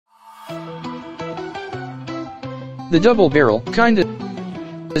The double barrel kinda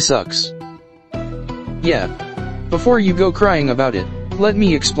sucks. Yeah. Before you go crying about it, let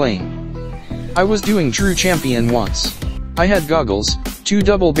me explain. I was doing True Champion once. I had goggles, 2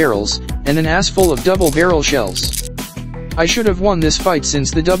 double barrels, and an ass full of double barrel shells. I should have won this fight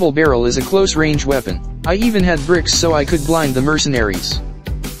since the double barrel is a close range weapon. I even had bricks so I could blind the mercenaries.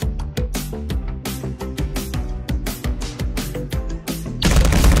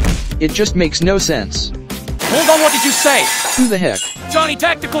 It just makes no sense. Hold on, what did you say? Who the heck? Johnny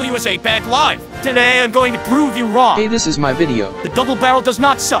Tactical USA back live. Today I'm going to prove you wrong. Hey, this is my video. The double barrel does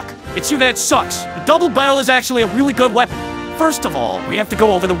not suck. It's you that sucks. The double barrel is actually a really good weapon. First of all, we have to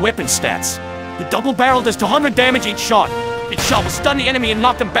go over the weapon stats. The double barrel does 200 damage each shot. Each shot will stun the enemy and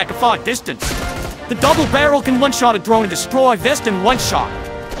knock them back a far distance. The double barrel can one-shot a drone and destroy vest in one shot.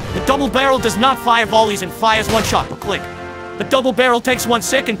 The double barrel does not fire volleys and fires one shot per click. The double barrel takes 1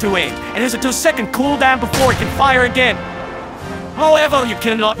 second to aim, and has a 2-second cooldown before it can fire again. However, you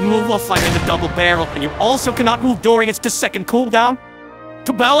cannot move while firing the double barrel, and you also cannot move during its 2-second cooldown.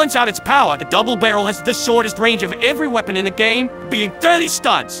 To balance out its power, the double barrel has the shortest range of every weapon in the game, being 30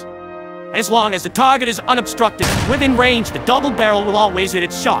 stuns. As long as the target is unobstructed and within range, the double barrel will always hit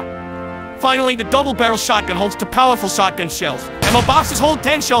its shot. Finally, the double barrel shotgun holds 2 powerful shotgun shells. Ammo boxes hold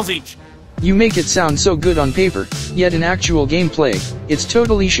 10 shells each. You make it sound so good on paper, yet in actual gameplay, it's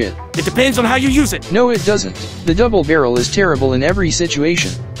totally shit. It depends on how you use it. No, it doesn't. The double barrel is terrible in every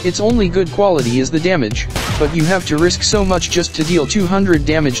situation. Its only good quality is the damage, but you have to risk so much just to deal 200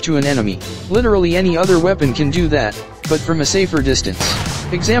 damage to an enemy. Literally any other weapon can do that, but from a safer distance.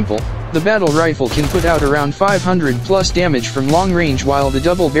 Example, the battle rifle can put out around 500 plus damage from long range while the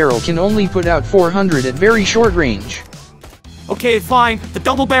double barrel can only put out 400 at very short range. Okay, fine. The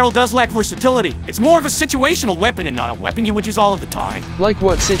double barrel does lack versatility. It's more of a situational weapon and not a weapon you would use all of the time. Like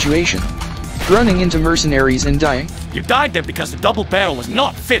what situation? Running into mercenaries and dying? You died there because the double barrel was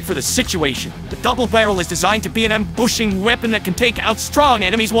not fit for the situation. The double barrel is designed to be an ambushing weapon that can take out strong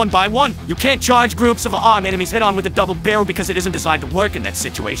enemies one by one. You can't charge groups of armed enemies head on with the double barrel because it isn't designed to work in that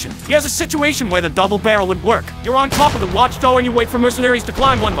situation. Here's a situation where the double barrel would work. You're on top of the watchtower and you wait for mercenaries to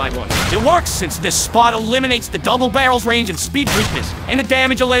climb one by one. It works since this spot eliminates the double barrel's range and speed weakness, and the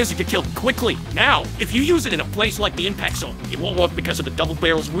damage allows you to kill quickly. Now, if you use it in a place like the impact zone, it won't work because of the double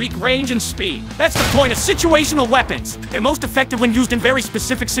barrel's weak range and speed. That's the point of situational weapons. They're most effective when used in very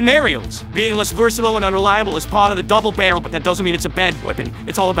specific scenarios. Being less versatile and unreliable is part of the double barrel, but that doesn't mean it's a bad weapon.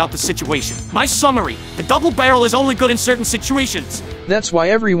 It's all about the situation. My summary: the double barrel is only good in certain situations. That's why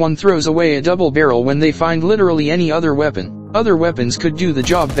everyone throws away a double barrel when they find literally any other weapon. Other weapons could do the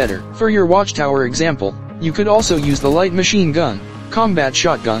job better. For your watchtower example, you could also use the light machine gun, combat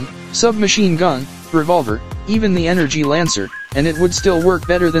shotgun, submachine gun, revolver, even the energy lancer, and it would still work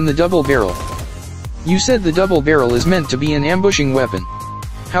better than the double barrel. You said the double barrel is meant to be an ambushing weapon.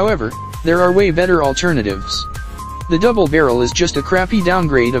 However, there are way better alternatives. The double barrel is just a crappy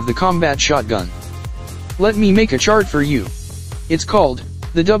downgrade of the combat shotgun. Let me make a chart for you. It's called,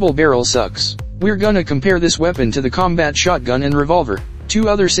 "The Double Barrel Sucks." We're gonna compare this weapon to the combat shotgun and revolver, 2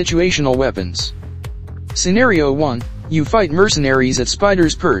 other situational weapons. Scenario 1, you fight mercenaries at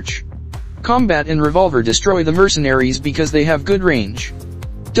Spider's Perch. Combat and revolver destroy the mercenaries because they have good range.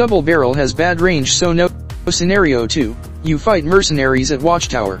 Double barrel has bad range, so no. Scenario 2, you fight mercenaries at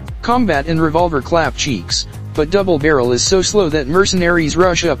Watchtower. Combat and revolver clap cheeks, but double barrel is so slow that mercenaries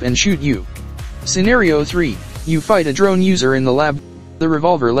rush up and shoot you. Scenario 3, you fight a drone user in the lab. The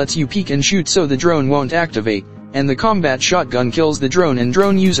revolver lets you peek and shoot so the drone won't activate, and the combat shotgun kills the drone and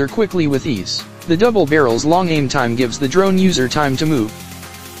drone user quickly with ease. The double barrel's long aim time gives the drone user time to move.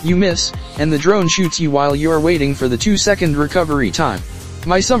 You miss, and the drone shoots you while you're waiting for the 2-second recovery time.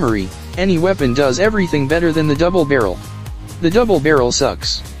 My summary: any weapon does everything better than the double barrel. The double barrel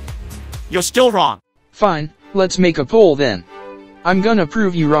sucks. You're still wrong. Fine, let's make a poll then. I'm gonna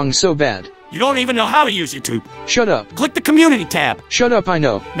prove you wrong so bad. You don't even know how to use YouTube. Shut up. Click the community tab. Shut up, I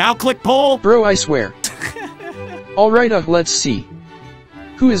know. Now click poll. Bro, I swear. Alright, let's see.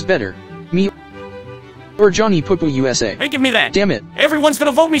 Who is better, me or Johnny Poo Poo USA? Hey, give me that. Damn it. Everyone's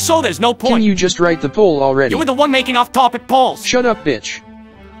gonna vote me, so there's no point. Can you just write the poll already? You were the one making off-topic polls. Shut up, bitch.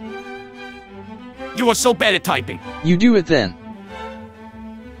 You are so bad at typing. You do it then.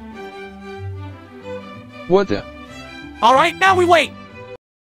 What the? Alright, now we wait.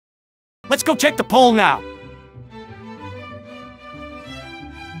 Let's go check the poll now.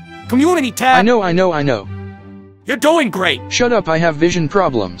 Community tab. I know. You're doing great. Shut up, I have vision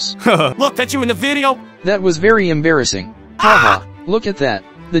problems. Look, that's you in the video. That was very embarrassing. Haha, look at that.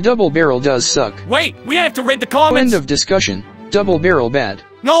 The double barrel does suck. Wait, we have to read the comments. End of discussion. Double barrel bad.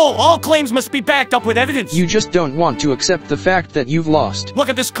 No, all claims must be backed up with evidence. You just don't want to accept the fact that you've lost. Look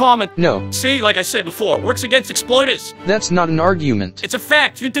at this comment. No. See, like I said before, works against exploiters. That's not an argument. It's a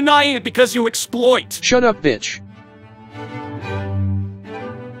fact. You're denying it because you exploit. Shut up, bitch.